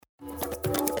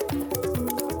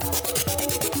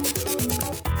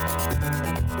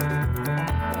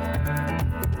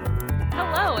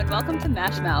welcome to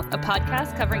MASH Mouth, a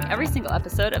podcast covering every single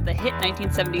episode of the hit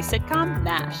 1970s sitcom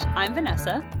MASH. I'm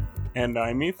Vanessa. And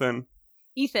I'm Ethan.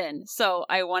 Ethan, so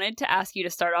I wanted to ask you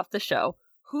to start off the show.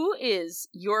 Who is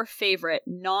your favorite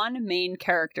non-main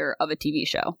character of a TV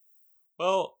show?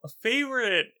 Well,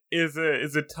 favorite is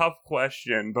a tough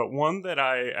question, but one that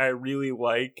I really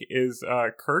like is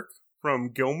Kirk from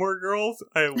Gilmore Girls.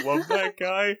 I love that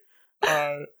guy.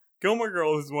 Gilmore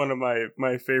Girls is one of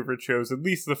my favorite shows, at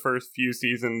least the first few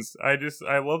seasons.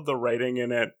 I love the writing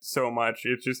in it so much.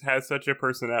 It just has such a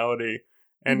personality.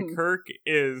 And Kirk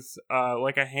is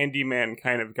like a handyman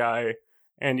kind of guy.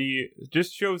 And he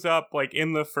just shows up like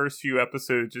in the first few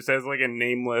episodes just as like a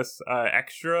nameless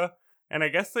extra. And I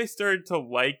guess they started to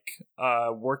like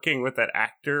working with that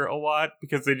actor a lot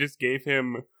because they just gave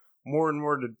him more and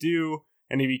more to do.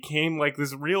 And he became like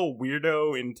this real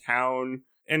weirdo in town.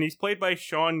 And he's played by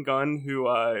Sean Gunn, who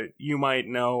you might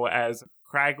know as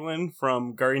Kraglin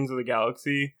from Guardians of the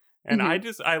Galaxy. And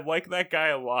I like that guy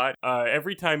a lot.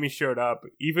 Every time he showed up,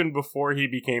 even before he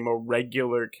became a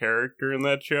regular character in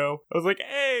that show, I was like,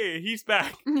 hey, he's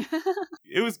back.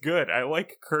 It was good. I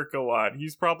like Kirk a lot.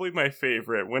 He's probably my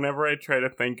favorite. Whenever I try to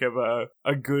think of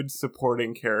a good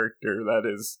supporting character, that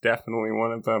is definitely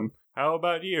one of them. How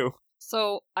about you?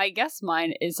 So I guess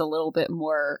mine is a little bit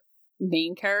more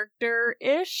main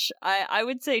character-ish. I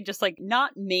would say just like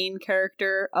not main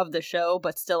character of the show,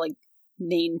 but still like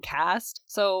main cast.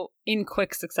 So in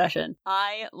quick succession,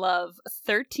 I love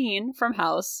 13 from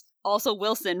House. Also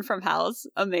Wilson from House.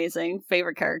 Amazing.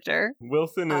 Favorite character.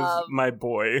 Wilson is my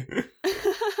boy.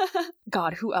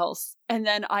 God, who else? And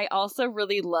then I also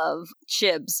really love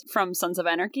Chibs from Sons of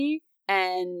Anarchy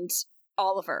and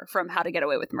Oliver from How to Get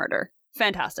Away with Murder.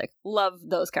 Fantastic. Love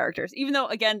those characters. Even though,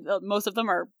 again, most of them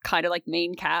are kind of like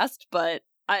main cast, but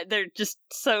they're just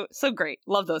so great.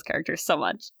 Love those characters so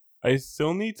much. I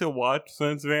still need to watch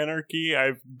Sons of Anarchy.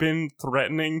 I've been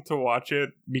threatening to watch it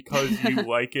because you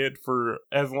like it for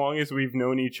as long as we've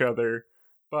known each other.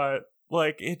 But,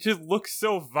 like, it just looks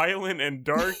so violent and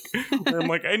dark. Where I'm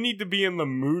like, I need to be in the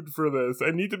mood for this.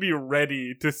 I need to be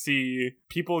ready to see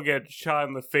people get shot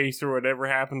in the face or whatever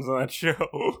happens on that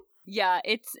show. Yeah,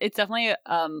 it's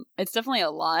definitely a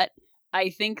lot.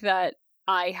 I think that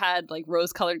I had like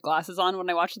rose-colored glasses on when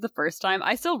I watched it the first time.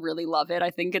 I still really love it. I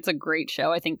think it's a great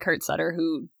show. I think Kurt Sutter,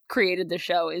 who created the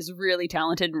show, is really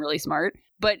talented and really smart.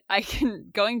 But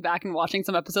going back and watching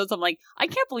some episodes, I'm like, I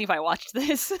can't believe I watched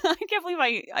this. I can't believe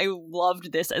I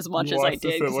loved this as much as I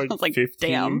did. At, like, I was like,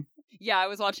 15? damn. Yeah, I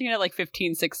was watching it at like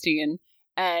 15, 16.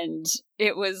 And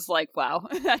it was like, wow,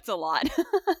 that's a lot.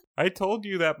 I told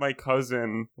you that my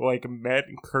cousin, like, met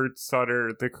Kurt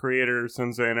Sutter, the creator of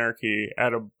Sons of Anarchy,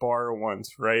 at a bar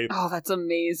once, right? Oh, that's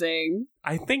amazing.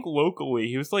 I think locally.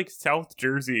 He was, like, South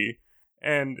Jersey.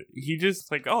 And he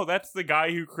just, like, oh, that's the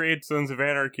guy who created Sons of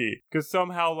Anarchy. Because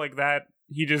somehow, like, that,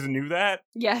 he just knew that.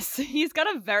 Yes, he's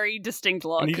got a very distinct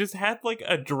look. And he just had, like,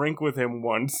 a drink with him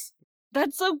once.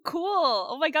 That's so cool.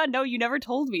 Oh my god, no, you never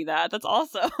told me that. That's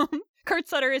awesome. Kurt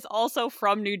Sutter is also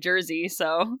from New Jersey,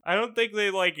 so... I don't think they,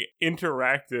 like,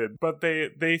 interacted, but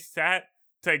they sat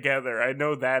together. I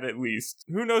know that at least.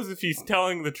 Who knows if he's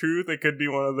telling the truth? It could be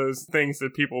one of those things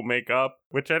that people make up,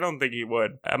 which I don't think he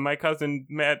would. My cousin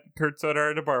met Kurt Sutter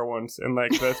at a bar once, and,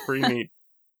 like, that's pretty neat.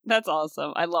 That's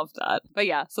awesome. I love that. But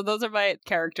yeah, so those are my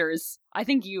characters. I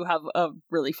think you have a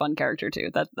really fun character too.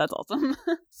 That's awesome.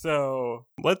 So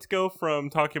let's go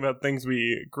from talking about things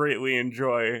we greatly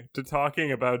enjoy to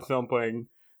talking about something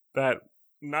that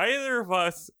neither of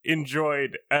us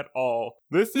enjoyed at all.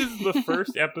 This is the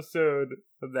first episode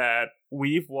that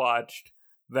we've watched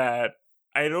that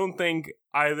I don't think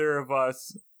either of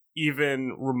us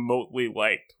even remotely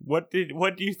liked. What do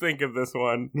you think of this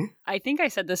one? I think I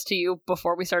said this to you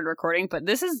before we started recording, but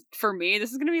this is, for me,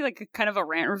 this is going to be like a kind of a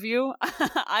rant review.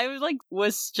 I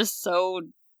was just so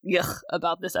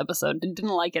about this episode and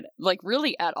didn't like it like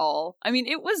really at all. I mean,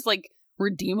 it was like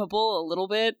redeemable a little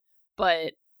bit,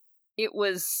 but it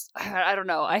was, I don't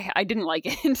know, I didn't like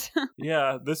it.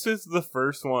 Yeah, this is the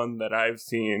first one that I've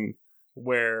seen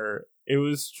where it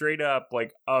was straight up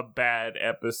like a bad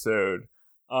episode.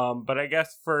 But I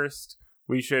guess first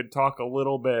we should talk a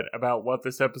little bit about what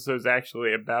this episode is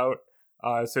actually about.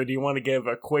 So do you want to give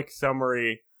a quick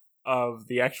summary of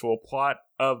the actual plot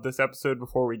of this episode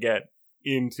before we get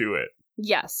into it?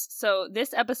 Yes. So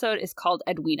this episode is called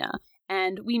Edwina,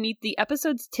 and we meet the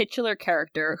episode's titular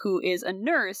character, who is a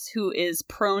nurse who is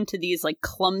prone to these like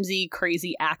clumsy,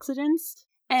 crazy accidents.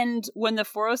 And when the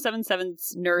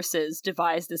 4077's nurses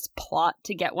devise this plot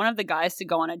to get one of the guys to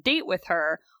go on a date with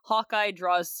her, Hawkeye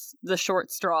draws the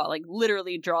short straw, like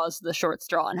literally draws the short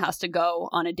straw, and has to go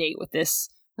on a date with this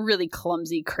really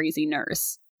clumsy, crazy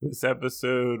nurse. This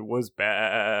episode was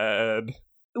bad.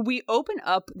 We open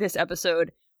up this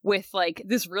episode with like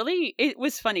this really, it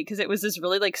was funny because it was this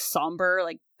really like somber,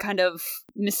 like kind of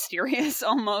mysterious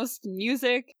almost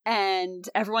music, and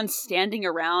everyone's standing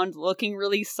around looking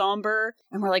really somber,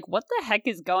 and we're like, what the heck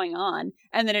is going on?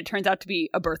 And then it turns out to be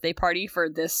a birthday party for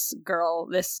this girl,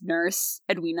 this nurse,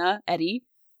 Eddie.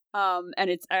 And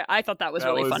it's I thought that was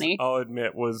really funny. I'll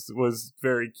admit was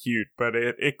very cute, but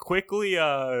it quickly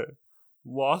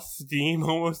lost steam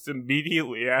almost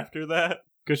immediately after that.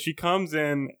 Because she comes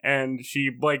in and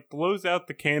she, like, blows out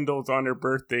the candles on her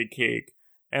birthday cake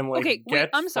and, like, okay, wait,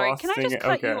 I'm sorry. Can I just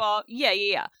cut you off?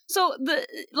 Yeah. So,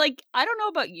 I don't know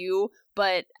about you,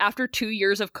 but after 2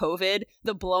 years of COVID,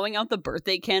 the blowing out the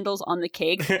birthday candles on the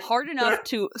cake, hard enough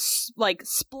to, like,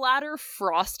 splatter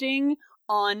frosting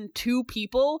on two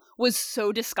people was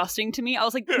so disgusting to me. I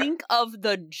was like, think of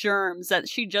the germs that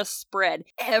she just spread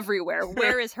everywhere.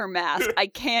 Where is her mask? I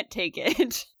can't take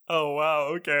it. Oh,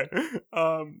 wow, okay.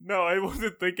 No, I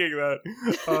wasn't thinking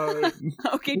that.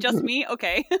 Okay, just me?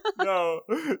 Okay. No,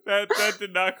 that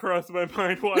did not cross my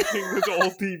mind watching this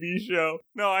old TV show.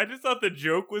 No, I just thought the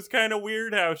joke was kind of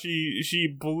weird how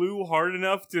she blew hard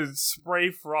enough to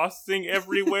spray frosting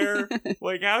everywhere.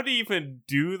 Like, how do you even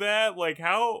do that? Like,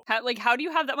 how do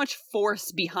you have that much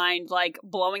force behind, like,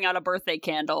 blowing out a birthday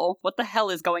candle? What the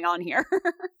hell is going on here?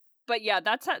 But yeah,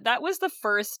 that was the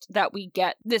first that we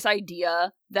get this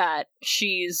idea that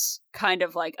she's kind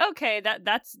of like, okay,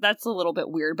 that's a little bit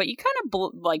weird, but you kind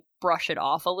of brush it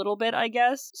off a little bit, I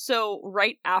guess. So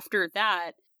right after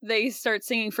that, they start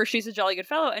singing For She's a Jolly Good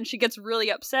Fellow, and she gets really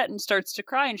upset and starts to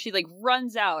cry, and she like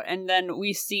runs out, and then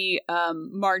we see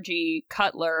Margie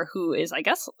Cutler, who is, I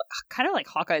guess, kind of like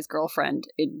Hawkeye's girlfriend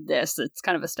in this. It's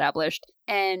kind of established,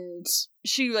 and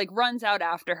she like runs out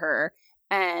after her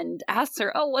and asks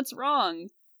her, "Oh, what's wrong?"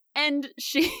 And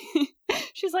she's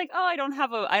like, "Oh, I don't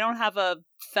have a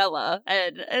fella."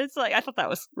 And it's like, I thought that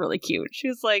was really cute. She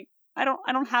was like, I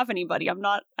don't have anybody.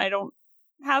 I don't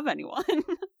have anyone."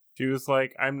 She was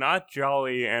like, "I'm not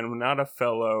jolly and I'm not a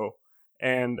fellow,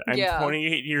 and I'm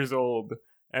 28 years old,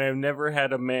 and I've never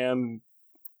had a man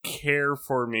care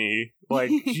for me."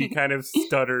 Like, she kind of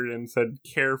stuttered and said,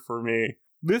 "care for me."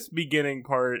 This beginning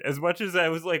part, as much as I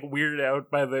was like weirded out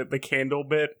by the candle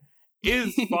bit,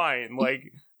 is fine. Like,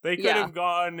 they could have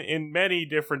gone in many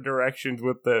different directions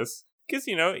with this. Because,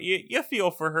 you know, you feel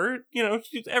for her. You know,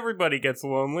 everybody gets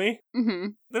lonely. Mm-hmm.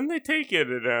 Then they take it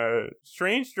in a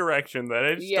strange direction that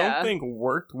I just don't think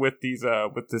worked with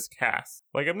with this cast.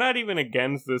 Like, I'm not even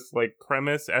against this, like,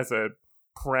 premise as a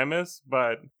premise,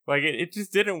 but like it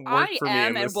just didn't work for me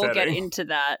in this and we'll setting. get into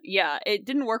that. Yeah, it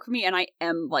didn't work for me, and I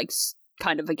am like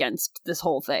kind of against this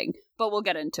whole thing, but we'll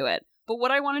get into it. But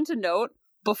what I wanted to note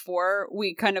before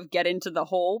we kind of get into the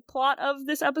whole plot of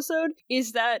this episode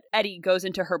is that Eddie goes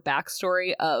into her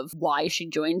backstory of why she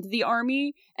joined the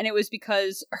army, and it was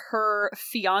because her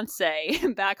fiance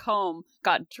back home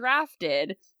got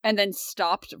drafted and then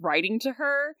stopped writing to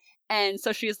her. And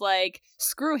so she's like,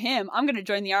 screw him, I'm going to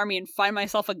join the army and find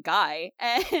myself a guy.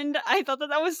 And I thought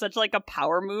that was such like a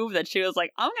power move that she was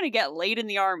like, I'm going to get laid in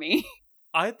the army.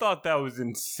 I thought that was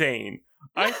insane.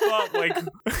 I thought like,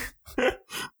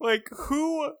 like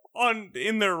who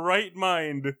in their right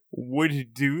mind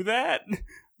would do that?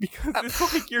 Because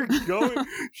it's like you're going,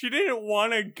 she didn't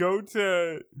want to go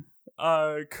to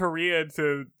Korea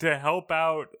to help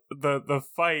out the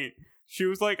fight. She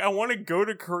was like, I want to go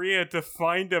to Korea to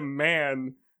find a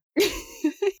man.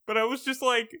 But I was just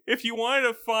like, if you wanted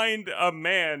to find a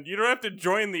man, you don't have to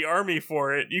join the army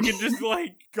for it. You can just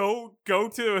like go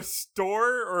to a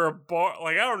store or a bar.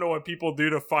 Like, I don't know what people do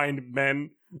to find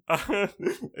men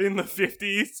in the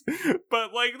 50s,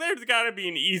 but like there's got to be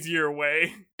an easier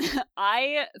way.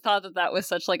 I thought that was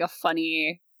such like a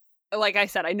funny, like I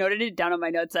said, I noted it down on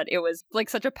my notes that it was like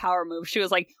such a power move. She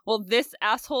was like, well, this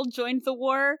asshole joined the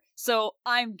war, so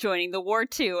I'm joining the war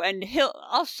too, and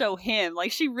I'll show him.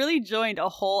 Like, she really joined a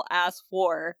whole ass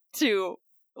war to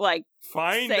like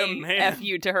find say a man. F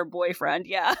you to her boyfriend.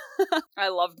 Yeah. I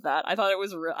loved that. I thought it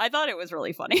was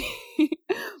really funny.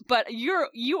 But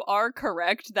you are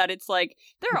correct that it's like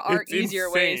there are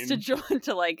easier ways to join,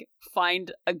 to like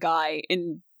find a guy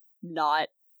and not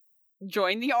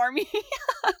join the army.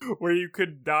 Where you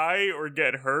could die or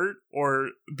get hurt or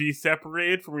be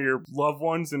separated from your loved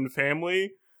ones and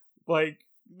family. Like,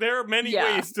 there are many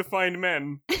ways to find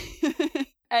men.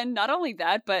 And not only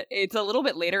that, but it's a little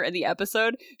bit later in the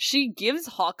episode, she gives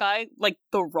Hawkeye like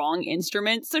the wrong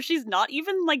instrument, so she's not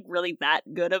even like really that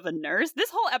good of a nurse.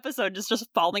 This whole episode is just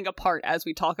falling apart as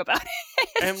we talk about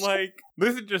it. And like,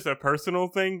 this is just a personal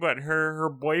thing, but her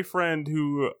boyfriend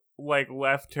who like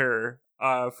left her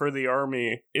for the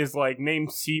army is like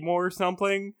named Seymour or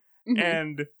something. Mhm.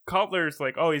 And Cutler's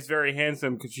like, oh, he's very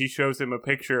handsome because she shows him a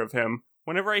picture of him.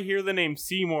 Whenever I hear the name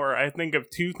Seymour, I think of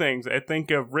two things. I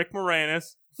think of Rick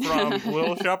Moranis from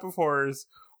Little Shop of Horrors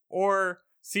or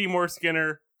Seymour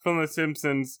Skinner from The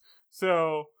Simpsons.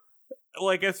 So,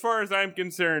 like, as far as I'm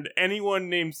concerned, anyone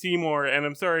named Seymour, and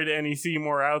I'm sorry to any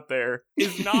Seymour out there,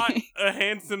 is not a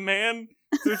handsome man.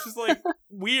 So it's just like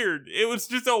weird. It was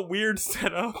just a weird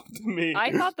setup to me.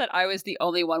 I thought that I was the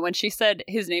only one. When she said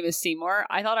his name is Seymour,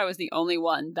 I thought I was the only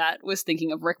one that was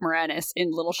thinking of Rick Moranis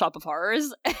in Little Shop of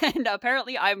Horrors, and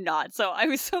apparently I'm not. So I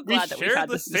was so glad that we had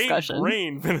this discussion.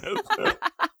 Brain, Vanessa.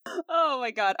 Oh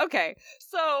my god. Okay.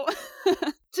 So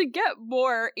to get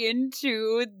more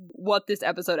into what this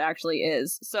episode actually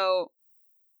is. So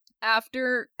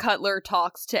after Cutler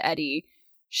talks to Eddie,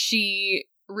 she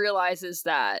realizes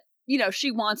that, you know,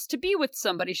 she wants to be with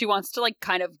somebody. She wants to like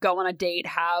kind of go on a date,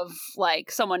 have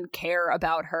like someone care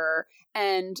about her.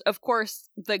 And of course,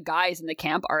 the guys in the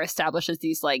camp are established as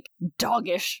these like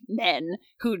doggish men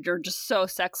who are just so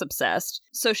sex obsessed.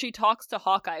 So she talks to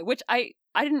Hawkeye, which I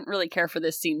didn't really care for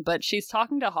this scene, but she's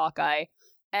talking to Hawkeye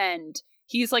and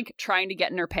he's like trying to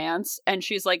get in her pants. And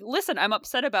she's like, listen, I'm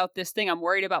upset about this thing. I'm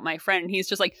worried about my friend. And he's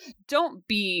just like, don't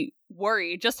be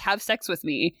worried. Just have sex with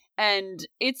me. And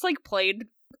it's like played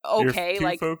okay. You're too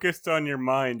like focused on your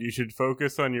mind. You should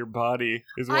focus on your body,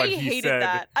 is what he hated said.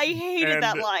 that. I hated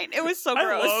that line. It was so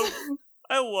gross.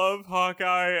 I love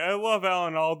Hawkeye. I love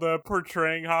Alan Alda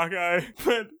portraying Hawkeye,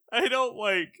 but I don't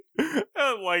like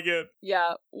it.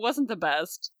 Yeah, wasn't the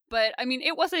best. But I mean,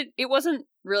 it wasn't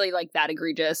really like that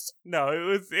egregious. No,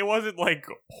 it wasn't like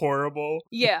horrible.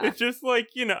 Yeah. It's just like,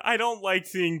 you know, I don't like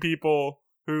seeing people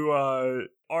who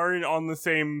aren't on the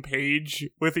same page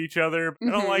with each other. I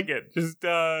don't like it. Just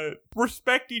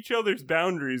respect each other's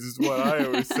boundaries is what I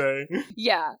always say.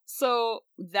 Yeah. So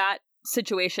that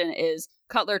situation is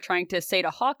Cutler trying to say to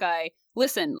Hawkeye,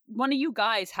 listen, one of you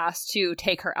guys has to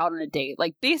take her out on a date.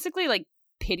 Like basically like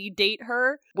pity date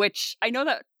her, which I know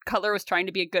that Cutler was trying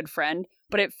to be a good friend,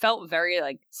 but it felt very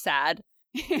like sad.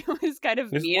 It was kind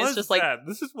of This mean. was It's just sad. like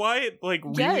This is why it like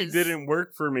really didn't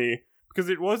work for me. Because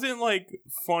it wasn't like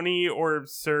funny or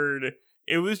absurd.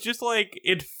 It was just like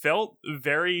it felt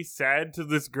very sad to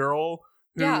this girl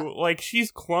who like she's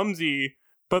clumsy,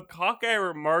 but Hawkeye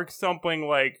remarks something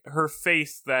like her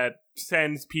face that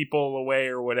sends people away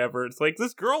or whatever. It's like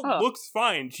this girl looks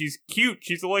fine. She's cute.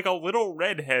 She's like a little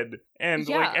redhead. And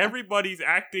like everybody's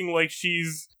acting like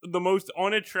she's the most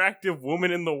unattractive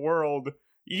woman in the world.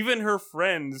 Even her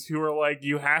friends who are like,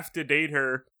 you have to date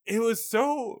her.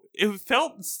 It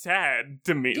felt sad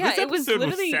to me. Yeah, this episode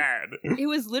was sad. It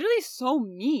was literally so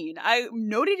mean. I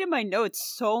noted in my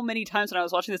notes so many times when I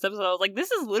was watching this episode, I was like, this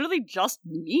is literally just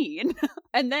mean.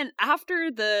 And then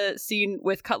after the scene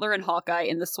with Cutler and Hawkeye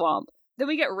in the swamp, then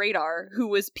we get Radar, who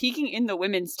was peeking in the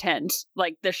women's tent,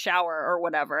 like the shower or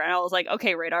whatever. And I was like,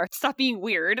 okay, Radar, stop being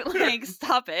weird. Like,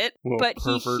 stop it. But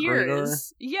he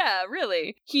hears, yeah,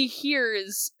 really. He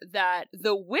hears that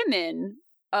the women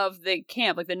of the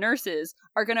camp, like the nurses,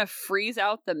 are gonna freeze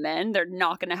out the men. They're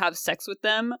not gonna have sex with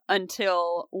them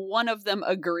until one of them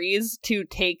agrees to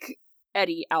take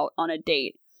Eddie out on a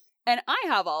date. And I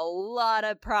have a lot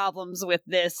of problems with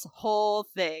this whole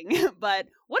thing. But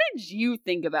what did you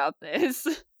think about this?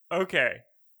 Okay,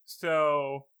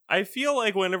 so I feel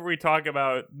like whenever we talk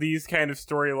about these kind of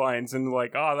storylines and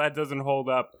like, oh, that doesn't hold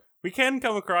up, we can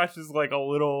come across as like a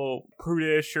little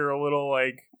prudish or a little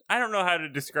like, I don't know how to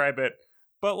describe it.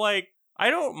 But, like, I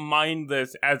don't mind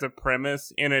this as a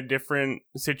premise in a different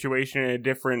situation, in a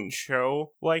different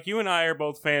show. Like, you and I are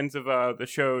both fans of the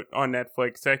show on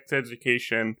Netflix, Sex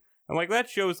Education. And, like, that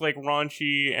show's, like,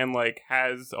 raunchy and, like,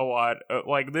 has a lot of,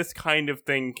 like, this kind of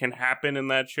thing can happen in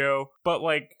that show. But,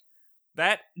 like,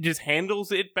 that just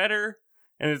handles it better.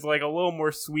 And it's, like, a little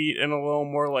more sweet and a little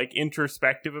more, like,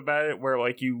 introspective about it. Where,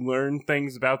 like, you learn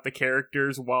things about the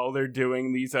characters while they're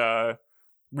doing these,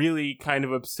 really kind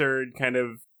of absurd, kind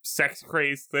of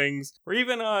sex-crazed things. Or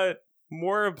even,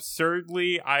 more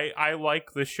absurdly, I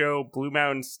like the show Blue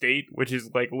Mountain State, which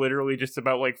is, like, literally just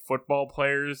about, like, football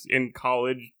players in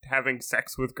college having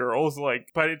sex with girls, like,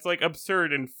 but it's, like,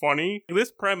 absurd and funny.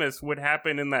 This premise would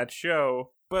happen in that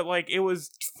show, but, like, it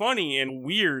was funny and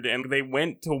weird, and they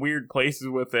went to weird places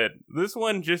with it. This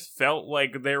one just felt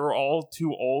like they were all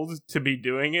too old to be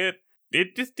doing it.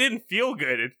 it just didn't feel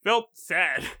good. It felt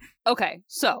sad. Okay,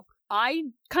 so I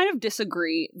kind of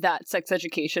disagree that Sex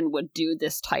Education would do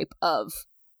this type of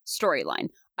storyline.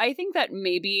 I think that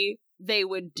maybe they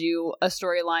would do a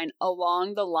storyline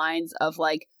along the lines of,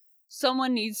 like,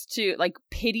 someone needs to, like,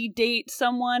 pity date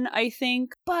someone, I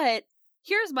think. But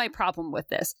here's my problem with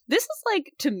this. This is,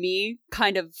 like, to me,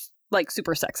 kind of, like,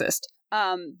 super sexist.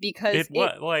 Because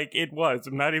it was.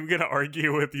 I'm not even gonna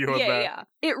argue with you on that. Yeah.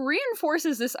 It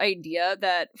reinforces this idea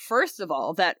that, first of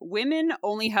all, that women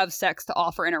only have sex to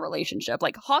offer in a relationship.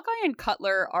 Like, Hawkeye and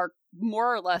Cutler are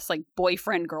more or less like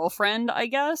boyfriend-girlfriend, I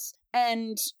guess.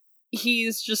 And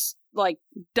he's just, like,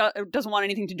 doesn't want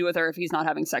anything to do with her if he's not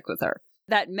having sex with her.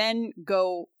 That men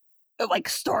go, like,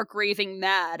 stark raving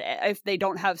mad if they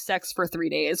don't have sex for 3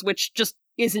 days, which just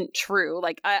isn't true.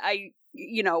 Like, I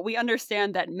we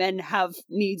understand that men have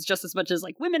needs just as much as,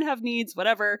 like, women have needs,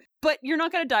 whatever, but you're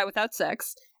not going to die without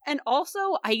sex. And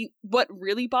also, what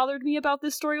really bothered me about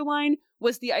this storyline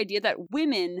was the idea that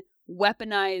women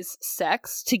weaponize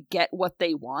sex to get what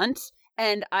they want.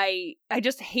 And I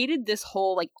just hated this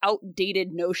whole, like,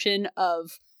 outdated notion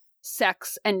of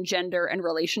sex and gender and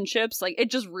relationships. Like, it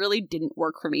just really didn't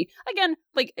work for me. Again,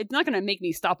 like, it's not going to make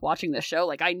me stop watching this show.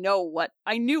 Like, I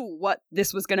knew what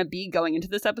this was going to be going into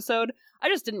this episode. I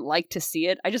just didn't like to see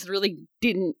it. I just really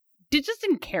didn't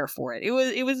care for it.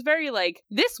 It was very, like,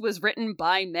 this was written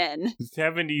by men.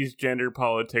 70s gender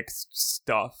politics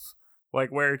stuff, like,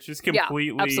 where it's just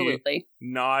completely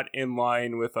not in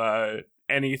line with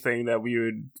anything that we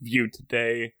would view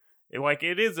today. Like,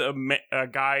 it is a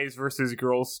guys versus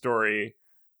girls story,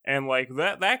 and, like,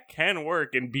 that can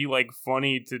work and be, like,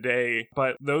 funny today,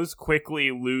 but those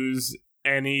quickly lose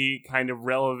any kind of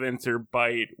relevance or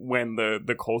bite when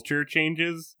the culture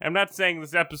changes. I'm not saying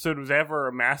this episode was ever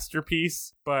a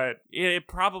masterpiece, but it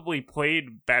probably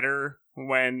played better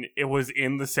when it was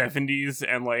in the 70s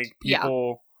and, like,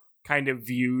 people kind of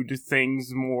viewed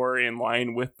things more in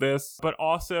line with this, but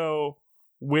also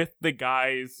with the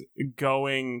guys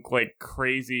going, like,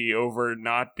 crazy over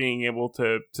not being able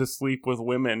to sleep with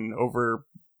women over,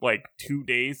 like, 2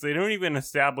 days. They don't even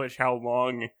establish how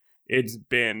long it's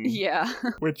been. Yeah.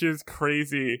 Which is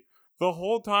crazy. The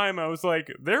whole time I was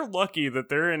like, they're lucky that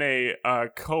they're in a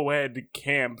co-ed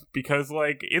camp, because,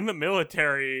 like, in the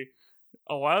military,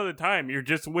 a lot of the time you're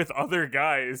just with other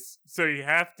guys, so you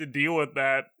have to deal with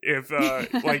that if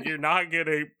like, you're not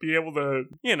gonna be able to,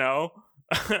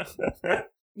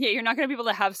 Yeah, you're not going to be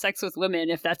able to have sex with women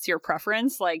if that's your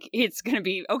preference. Like, it's going to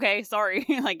be, okay, sorry.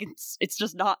 Like, it's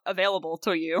just not available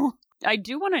to you. I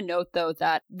do want to note, though,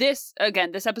 that this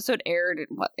episode aired in,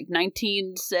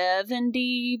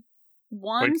 1971?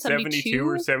 Like 72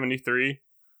 or 73?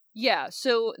 Yeah,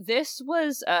 so this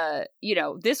was,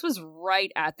 this was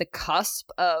right at the cusp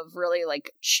of really,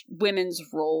 like, women's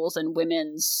roles and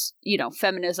women's,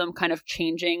 feminism kind of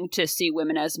changing to see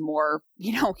women as more,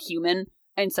 human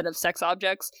instead of sex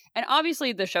objects. And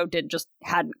obviously the show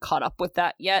hadn't caught up with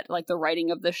that yet, like the writing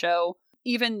of the show,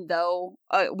 even though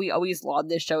we always laud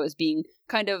this show as being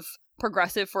kind of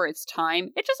progressive for its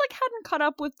time. It just, like, hadn't caught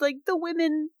up with, like, the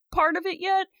women part of it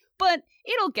yet, but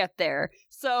it'll get there.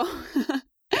 So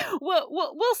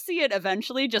we'll see it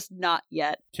eventually, just not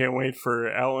yet. Can't wait for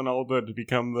Alan Alda to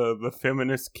become the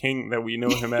feminist king that we know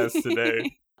him as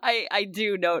today. I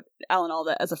do note Alan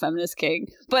Alda as a feminist king.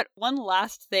 But one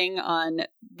last thing on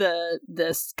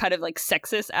this kind of, like,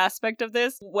 sexist aspect of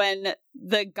this, when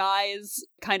the guys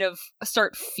kind of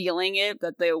start feeling it,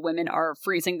 that the women are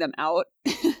freezing them out,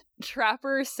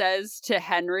 Trapper says to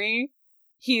Henry,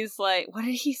 he's like, what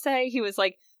did he say? He was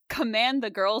like, command the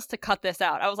girls to cut this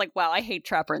out. I was like, wow, I hate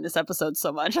Trapper in this episode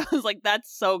so much. I was like,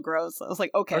 that's so gross. I was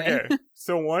like, okay.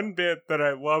 So one bit that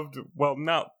I loved,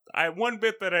 one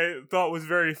bit that I thought was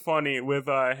very funny with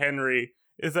Henry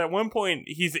is at one point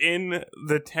he's in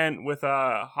the tent with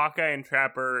Hawkeye and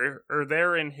Trapper, or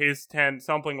they're in his tent,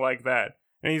 something like that,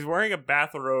 and he's wearing a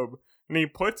bathrobe. And he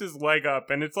puts his leg up,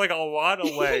 and it's, like, a lot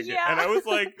of leg. Yeah. And I was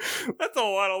like, that's a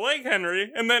lot of leg,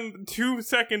 Henry. And then 2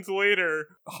 seconds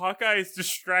later, Hawkeye is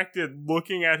distracted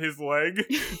looking at his leg.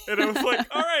 And I was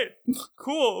like, all right,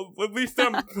 cool. At least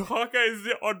Hawkeye's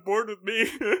on board with me.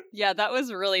 Yeah, that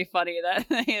was really funny that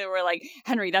they were like,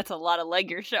 Henry, that's a lot of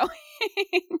leg you're showing.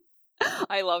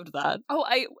 I loved that. Oh,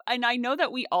 I know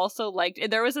that we also liked,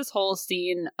 there was this whole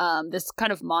scene, this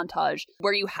kind of montage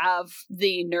where you have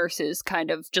the nurses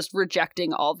kind of just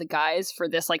rejecting all the guys for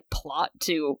this, like, plot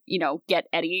to, get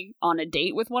Eddie on a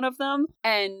date with one of them.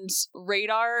 And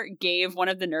Radar gave one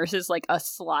of the nurses, like, a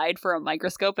slide for a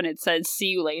microscope, and it said, see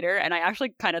you later. And I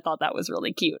actually kind of thought that was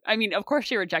really cute. I mean, of course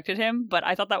she rejected him, but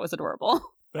I thought that was adorable.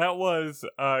 That was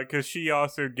because she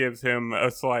also gives him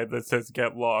a slide that says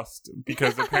 "Get Lost"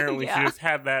 because apparently she just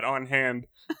had that on hand.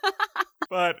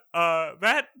 But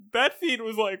that scene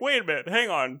was like, wait a minute, hang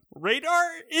on,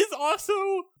 Radar is also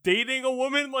dating a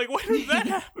woman? Like, when did that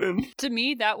happen? To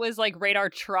me, that was like Radar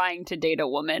trying to date a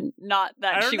woman, not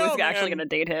that she was actually going to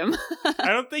date him. I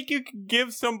don't think you can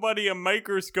give somebody a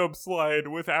microscope slide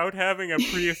without having a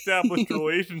pre-established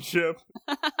relationship.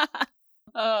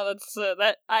 Oh, that's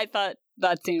that. I thought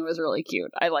that scene was really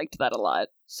cute. I liked that a lot.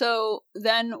 So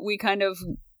then we kind of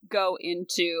go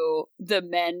into the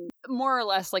men more or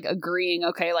less like agreeing,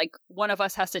 okay, like one of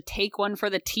us has to take one for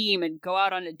the team and go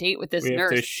out on a date with this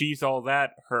nurse. She's all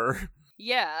that, her.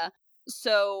 Yeah.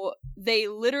 So they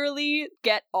literally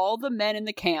get all the men in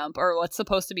the camp, or what's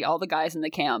supposed to be all the guys in the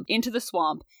camp, into the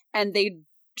swamp, and they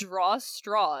draw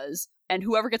straws, and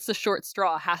whoever gets the short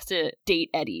straw has to date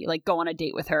Eddie, like go on a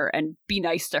date with her and be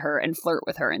nice to her and flirt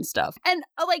with her and stuff. And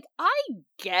like, I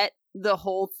get the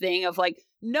whole thing of like,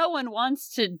 no one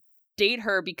wants to date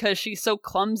her because she's so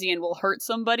clumsy and will hurt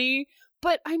somebody.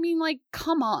 But I mean, like,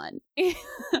 come on.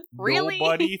 Really?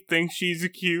 Nobody thinks she's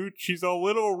cute. She's a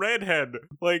little redhead.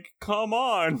 Like, come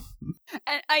on.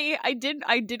 And I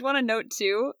did want to note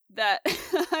too that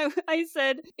I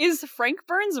said, is Frank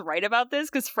Burns right about this?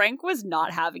 Because Frank was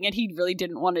not having it. He really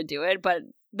didn't want to do it, but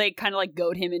they kind of like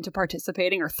goad him into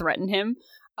participating or threaten him.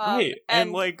 Right.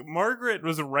 And like Margaret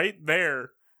was right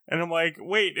there. And I'm like,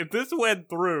 wait, if this went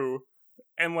through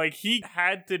and like he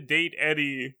had to date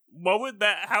Eddie, how would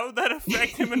that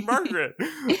affect him and Margaret?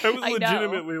 I was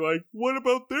legitimately like, what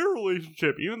about their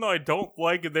relationship? Even though I don't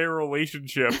like their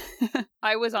relationship.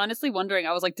 I was honestly wondering,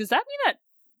 I was like, does that mean that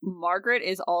Margaret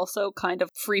is also kind of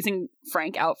freezing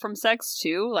Frank out from sex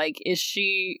too? Like, is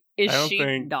she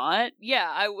not?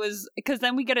 Yeah, I was, because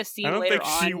then we get a scene later on. I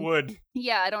don't think she would.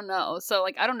 Yeah, I don't know. So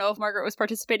like, I don't know if Margaret was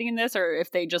participating in this or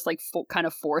if they just like kind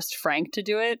of forced Frank to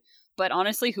do it. But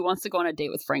honestly, who wants to go on a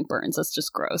date with Frank Burns? That's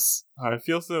just gross. I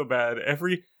feel so bad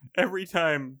every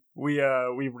time we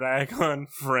rag on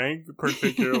Frank,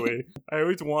 particularly. I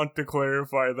always want to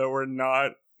clarify that we're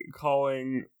not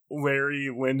calling Larry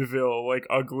Linville like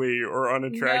ugly or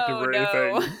unattractive or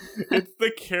anything. No. It's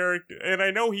the character, and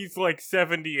I know he's like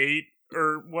 78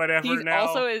 or whatever he's now.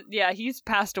 Also, he's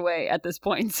passed away at this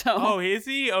point. So. Oh, is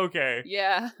he? Okay.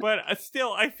 Yeah. But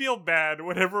still, I feel bad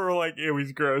whenever we're like, ew,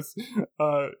 he's gross.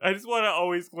 I just want to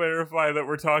always clarify that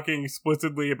we're talking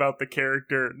explicitly about the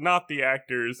character, not the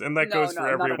actors, and that goes for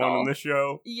everyone on the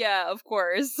show. Yeah, of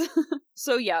course.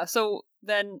 So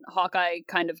then Hawkeye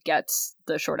kind of gets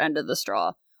the short end of the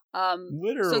straw.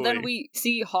 Literally. So then we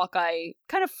see Hawkeye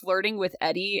kind of flirting with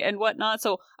Eddie and whatnot.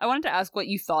 So I wanted to ask what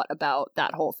you thought about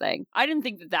that whole thing. I didn't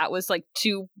think that was like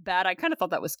too bad. I kind of thought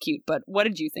that was cute, but what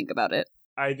did you think about it?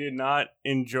 I did not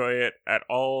enjoy it at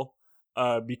all,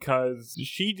 because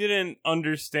she didn't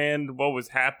understand what was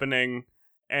happening.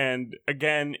 And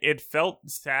again, it felt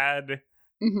sad.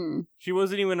 Mm-hmm. She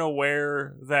wasn't even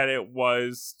aware that it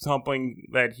was something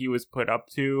that he was put up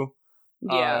to.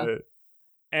 Yeah.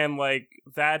 And, like,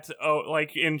 that's,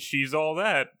 and She's All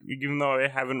That, even though I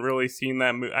haven't really seen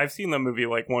that movie. I've seen the movie,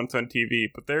 like, once on TV,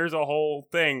 but there's a whole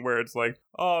thing where it's like,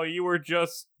 oh, you were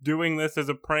just doing this as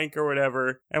a prank or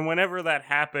whatever. And whenever that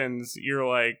happens, you're,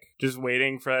 like, just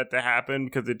waiting for that to happen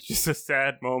because it's just a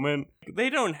sad moment. They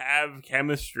don't have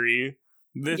chemistry.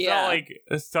 It's not like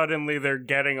suddenly they're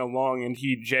getting along and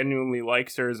he genuinely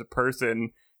likes her as a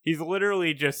person. He's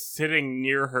literally just sitting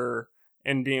near her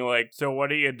and being like, so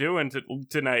what are you doing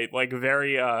tonight? Like,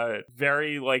 very,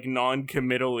 like,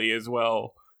 non-committally as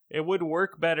well. It would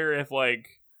work better if, like,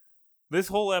 this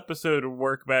whole episode would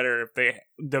work better if they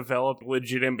developed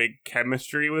legitimate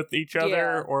chemistry with each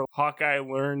other, or Hawkeye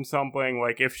learned something,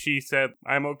 like, if she said,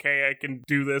 I'm okay, I can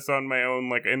do this on my own,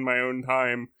 like, in my own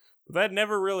time. But that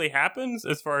never really happens,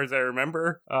 as far as I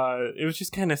remember. It was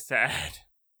just kind of sad.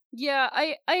 Yeah,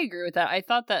 I agree with that. I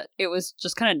thought that it was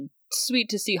just kind of sweet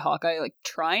to see Hawkeye like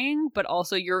trying, but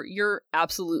also you're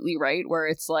absolutely right where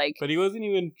it's like, but he wasn't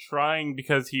even trying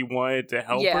because he wanted to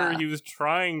help her. He was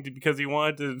trying because he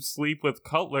wanted to sleep with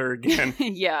Cutler again.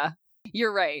 Yeah,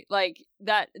 you're right. Like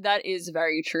that is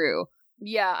very true.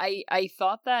 Yeah, I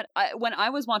thought that when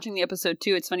I was watching the episode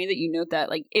too, it's funny that you note that,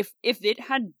 like, if it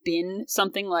had been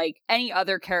something like any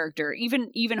other character,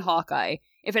 even Hawkeye,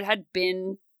 if it had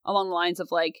been along the lines of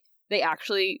like they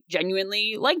actually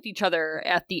genuinely liked each other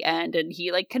at the end and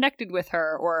he like connected with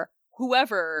her, or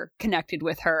whoever connected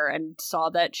with her and saw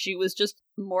that she was just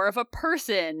more of a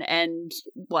person and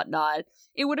whatnot,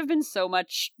 it would have been so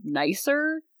much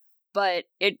nicer, but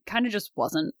it kind of just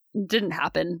didn't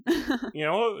happen. You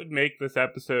know what would make this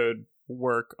episode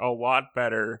work a lot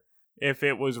better if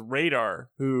it was Radar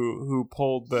who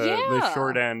pulled the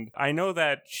short end. I know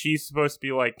that she's supposed to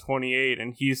be like 28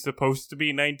 and he's supposed to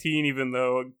be 19, even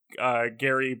though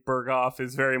Gary Berghoff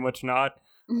is very much not.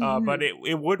 But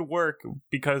it would work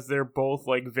because they're both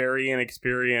like very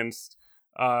inexperienced,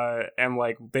 and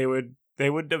like they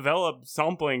would develop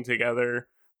something together.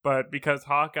 But because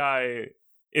Hawkeye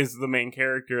is the main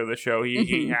character of the show,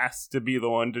 he has to be the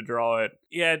one to draw it.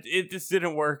 Yeah, it just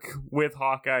didn't work with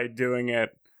Hawkeye doing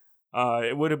it.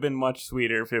 It would have been much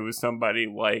sweeter if it was somebody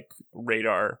like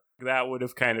Radar. That would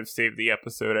have kind of saved the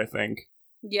episode, I think.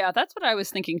 Yeah, that's what I was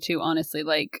thinking too, honestly.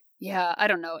 Like, yeah, I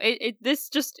don't know. It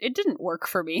didn't work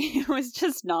for me. It was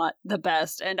just not the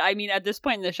best. And I mean, at this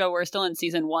point in the show, we're still in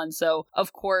season 1, so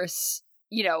of course,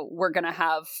 you know, we're gonna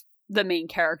have the main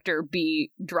character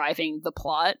be driving the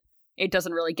plot. It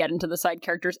doesn't really get into the side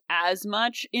characters as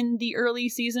much in the early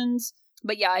seasons.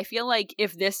 But yeah, I feel like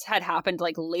if this had happened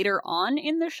like later on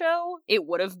in the show, it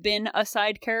would have been a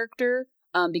side character,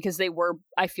 because they were,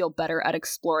 I feel, better at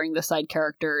exploring the side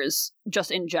characters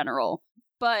just in general.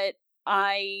 But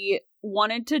I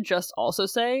wanted to just also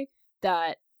say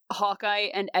that Hawkeye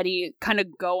and Eddie kind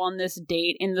of go on this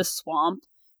date in the swamp.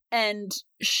 And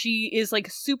she is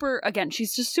like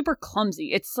she's just super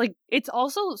clumsy. It's like, it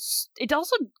also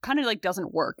kind of like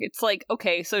doesn't work. It's like,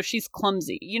 okay, so she's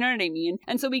clumsy. You know what I mean?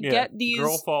 And so we get these...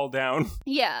 girl fall down.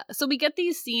 Yeah. So we get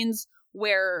these scenes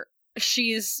where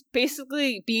she's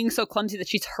basically being so clumsy that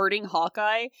she's hurting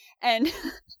Hawkeye. And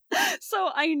so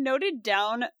I noted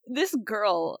down this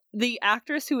girl, the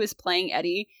actress who is playing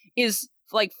Eddie, is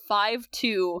like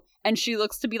 5'2", and she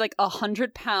looks to be like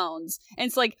 100 pounds. And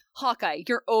it's like, Hawkeye,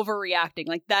 you're overreacting.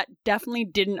 Like, that definitely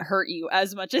didn't hurt you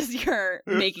as much as you're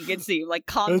making it seem. Like,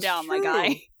 calm down, my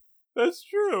guy. That's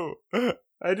true.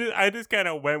 I just kind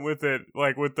of went with it,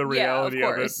 like with the reality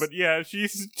of it. But yeah,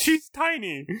 she's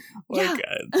tiny. Like,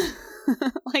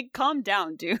 like, calm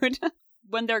down, dude.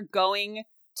 When they're going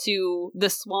to the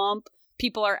swamp,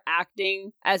 people are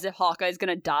acting as if Hawkeye's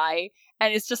gonna die.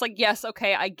 And it's just like, yes,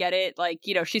 okay, I get it. Like,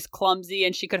 you know, she's clumsy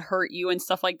and she could hurt you and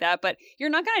stuff like that. But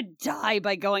you're not going to die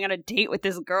by going on a date with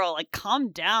this girl. Like,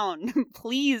 calm down.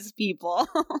 Please, people.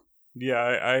 Yeah,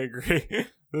 I agree.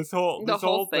 This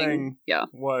whole thing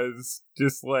was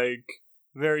just like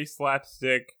very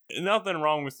slapstick. Nothing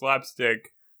wrong with slapstick.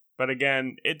 But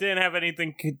again, it didn't have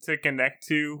anything to connect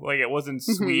to. Like, it wasn't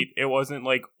sweet. It wasn't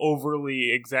like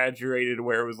overly exaggerated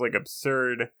where it was like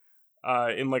absurd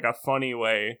in like a funny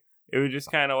way. It was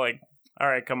just kind of like, all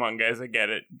right, come on, guys, I get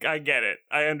it.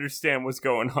 I understand what's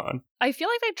going on. I feel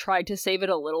like they tried to save it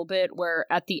a little bit, where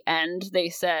at the end they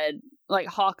said, like,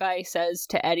 Hawkeye says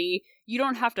to Eddie, you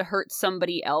don't have to hurt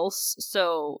somebody else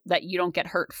so that you don't get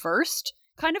hurt first.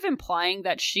 Kind of implying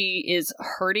that she is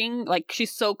hurting, like,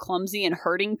 she's so clumsy and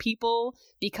hurting people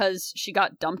because she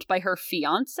got dumped by her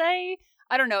fiancé.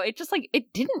 I don't know. It just, like,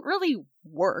 it didn't really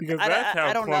work. Because that's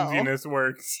how clumsiness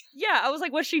works. Yeah, I was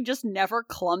like, was she just never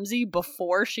clumsy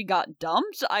before she got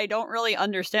dumped? I don't really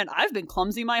understand. I've been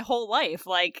clumsy my whole life.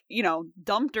 Like, you know,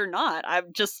 dumped or not,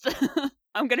 I'm just,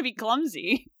 I'm gonna be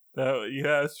clumsy. Yeah,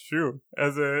 that's true.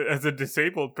 As a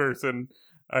disabled person,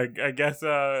 I guess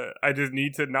I just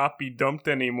need to not be dumped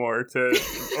anymore to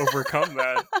overcome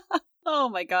that. Oh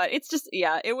my god, it's just,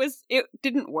 yeah, it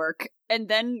didn't work. And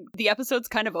then the episode's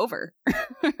kind of over.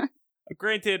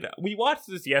 Granted, we watched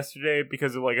this yesterday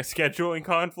because of like a scheduling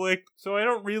conflict, so I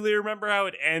don't really remember how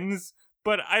it ends,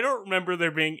 but I don't remember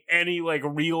there being any like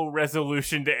real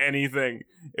resolution to anything.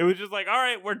 It was just like, all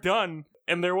right, we're done.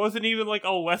 And there wasn't even like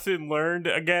a lesson learned.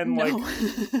 Again, no.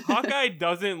 Like Hawkeye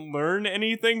doesn't learn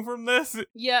anything from this.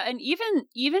 Yeah, and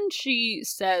even she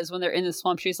says when they're in the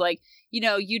swamp, she's like, you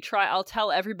know, I'll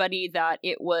tell everybody that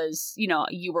it was, you know,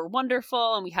 you were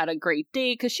wonderful and we had a great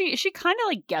date, because she kind of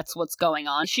like gets what's going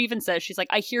on. She even says, she's like,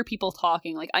 I hear people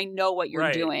talking, like, I know what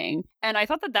you're doing. And I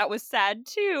thought that was sad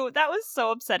too. That was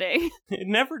so upsetting. It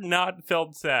never not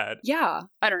felt sad. Yeah,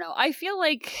 I don't know. I feel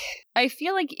like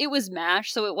it was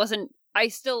MASH, so it wasn't. I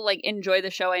still, like, enjoy the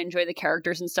show. I enjoy the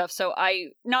characters and stuff. So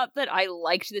not that I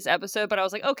liked this episode, but I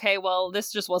was like, okay, well,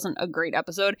 this just wasn't a great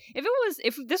episode. If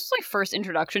this was my first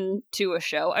introduction to a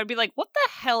show, I'd be like, what the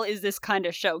hell is this kind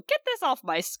of show? Get this off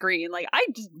my screen. Like, I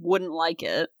just wouldn't like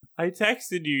it. I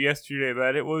texted you yesterday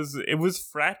that it was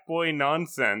frat boy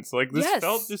nonsense. Like, this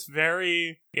felt just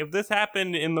very, if this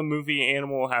happened in the movie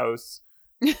Animal House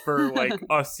for, like,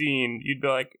 a scene, you'd be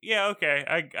like, yeah, okay,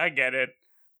 I get it.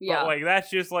 Yeah. But, like,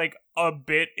 that's just, like, a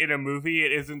bit in a movie.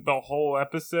 It isn't the whole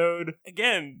episode.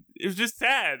 Again, it was just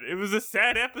sad. It was a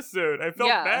sad episode. I felt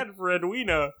bad for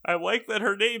Edwina. I like that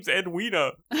her name's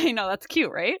Edwina. I know, that's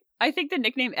cute, right? I think the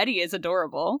nickname Eddie is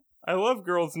adorable. I love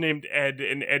girls named Ed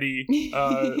and Eddie,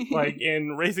 like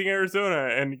in Racing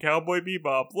Arizona and Cowboy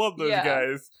Bebop. Love those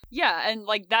guys. Yeah, and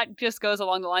like that just goes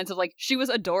along the lines of like, she was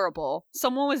adorable.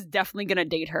 Someone was definitely gonna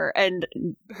date her, and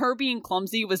her being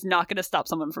clumsy was not gonna stop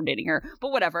someone from dating her.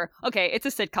 But whatever. Okay, it's a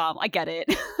sitcom. I get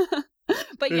it.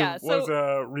 But yeah, it was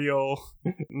a real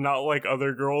not like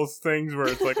other girls things where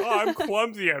it's like, oh, I'm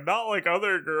clumsy. I'm not like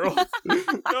other girls.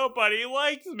 Nobody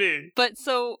likes me. But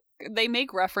so they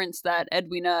make reference that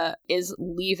Edwina is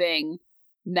leaving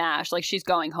MASH, like she's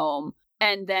going home.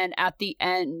 And then at the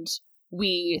end,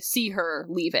 we see her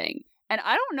leaving. And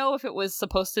I don't know if it was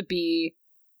supposed to be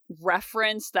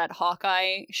reference that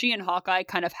she and Hawkeye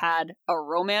kind of had a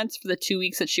romance for the 2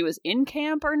 weeks that she was in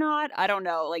camp or not. I don't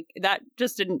know. Like that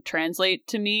just didn't translate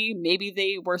to me. Maybe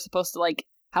they were supposed to like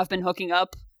have been hooking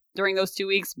up during those 2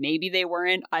 weeks. Maybe they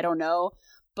weren't. I don't know.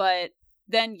 But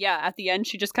then, yeah, at the end,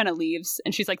 she just kind of leaves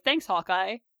and she's like, thanks,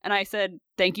 Hawkeye. And I said,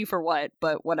 thank you for what?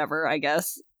 But whatever, I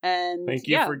guess. And thank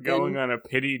you for going on a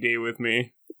pity date with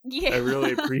me. Yeah. I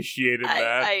really appreciated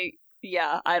that.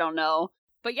 I don't know.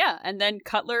 But yeah, and then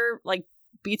Cutler, like,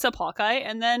 beats up Hawkeye,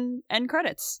 and then end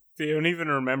credits. I don't even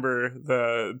remember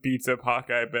the beats up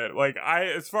Hawkeye bit. Like,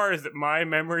 as far as my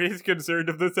memory is concerned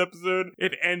of this episode,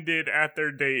 it ended at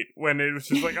their date when it was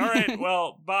just like, all right,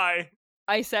 well, bye.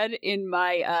 I said in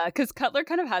my, because Cutler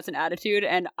kind of has an attitude,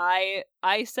 and I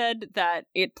said that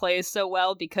it plays so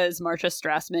well because Marsha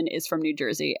Strassman is from New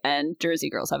Jersey, and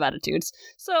Jersey girls have attitudes.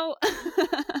 So...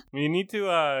 We need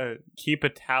to keep a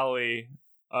tally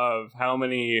of how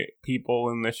many people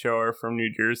in the show are from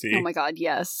New Jersey. Oh my god,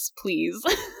 yes, please.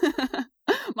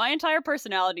 My entire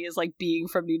personality is like being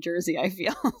from New Jersey, I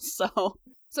feel. So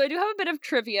I do have a bit of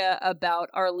trivia about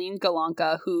Arlene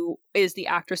Galanka, who is the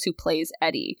actress who plays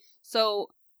Eddie. So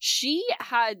she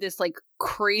had this like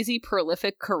crazy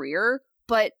prolific career,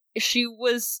 but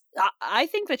I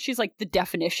think that she's like the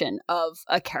definition of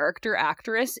a character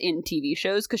actress in TV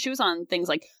shows, because she was on things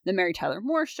like The Mary Tyler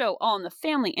Moore Show, All in the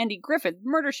Family, Andy Griffith,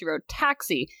 Murder, She Wrote,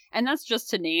 Taxi, and that's just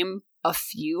to name a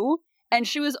few. And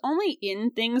she was only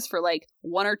in things for like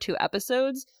 1 or 2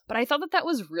 episodes, but I thought that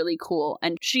was really cool.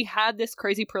 And she had this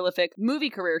crazy prolific movie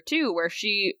career too, where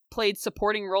she played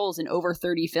supporting roles in over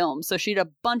 30 films. So she had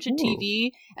a bunch of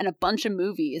TV and a bunch of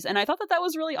movies, and I thought that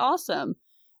was really awesome.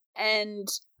 And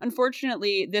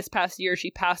unfortunately, this past year, she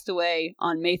passed away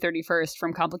on May 31st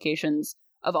from complications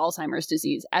of Alzheimer's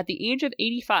disease at the age of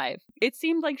 85. It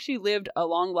seemed like she lived a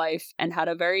long life and had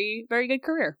a very, very good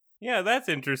career. Yeah, that's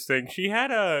interesting. She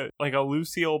had a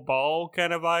Lucille Ball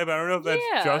kind of vibe. I don't know if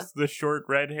that's just the short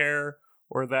red hair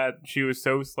or that she was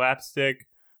so slapstick,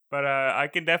 but I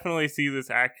can definitely see this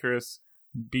actress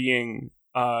being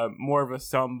more of a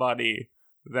somebody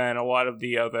than a lot of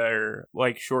the other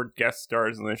like short guest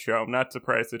stars in the show. I'm not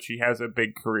surprised that she has a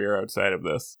big career outside of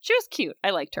this. She was cute. I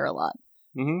liked her a lot.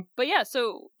 Mm-hmm. But yeah,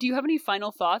 so do you have any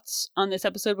final thoughts on this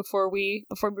episode before we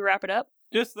wrap it up?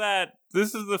 Just that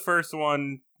this is the first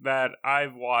one that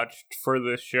I've watched for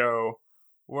this show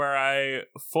where I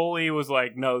fully was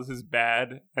like, no, this is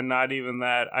bad. And not even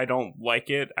that I don't like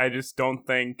it. I just don't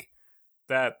think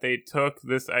that they took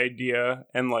this idea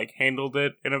and like handled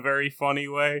it in a very funny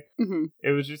way. Mm-hmm.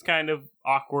 It was just kind of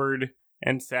awkward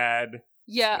and sad.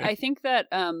 Yeah, I think that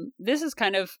this is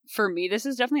kind of, for me, this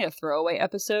is definitely a throwaway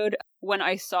episode. When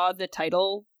I saw the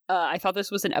title, I thought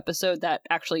this was an episode that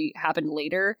actually happened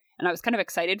later, and I was kind of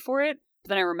excited for it, but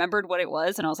then I remembered what it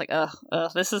was, and I was like, ugh,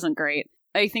 this isn't great.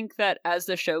 I think that as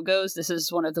the show goes, this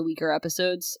is one of the weaker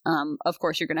episodes. Of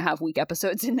course, you're going to have weak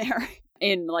episodes in there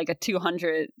in like a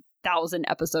 200,000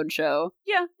 episode show.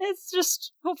 Yeah, it's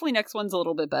just, hopefully next one's a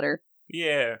little bit better.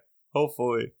 Yeah,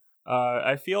 hopefully.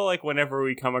 I feel like whenever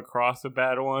we come across a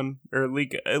bad one, or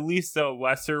at least a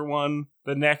lesser one,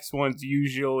 the next one's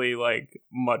usually like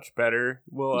much better.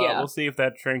 We'll see if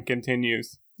that trend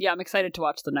continues. Yeah, I'm excited to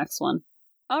watch the next one.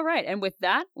 All right, and with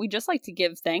that, we'd just like to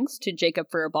give thanks to Jacob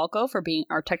Furibalco for being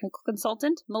our technical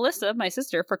consultant, Melissa, my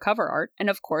sister, for cover art, and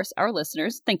of course, our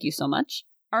listeners. Thank you so much.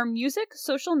 Our music,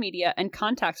 social media, and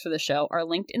contacts for the show are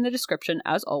linked in the description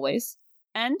as always.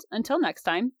 And until next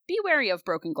time, be wary of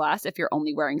broken glass if you're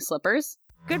only wearing slippers.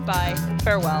 Goodbye,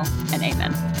 farewell, and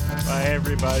amen. Bye,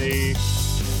 everybody.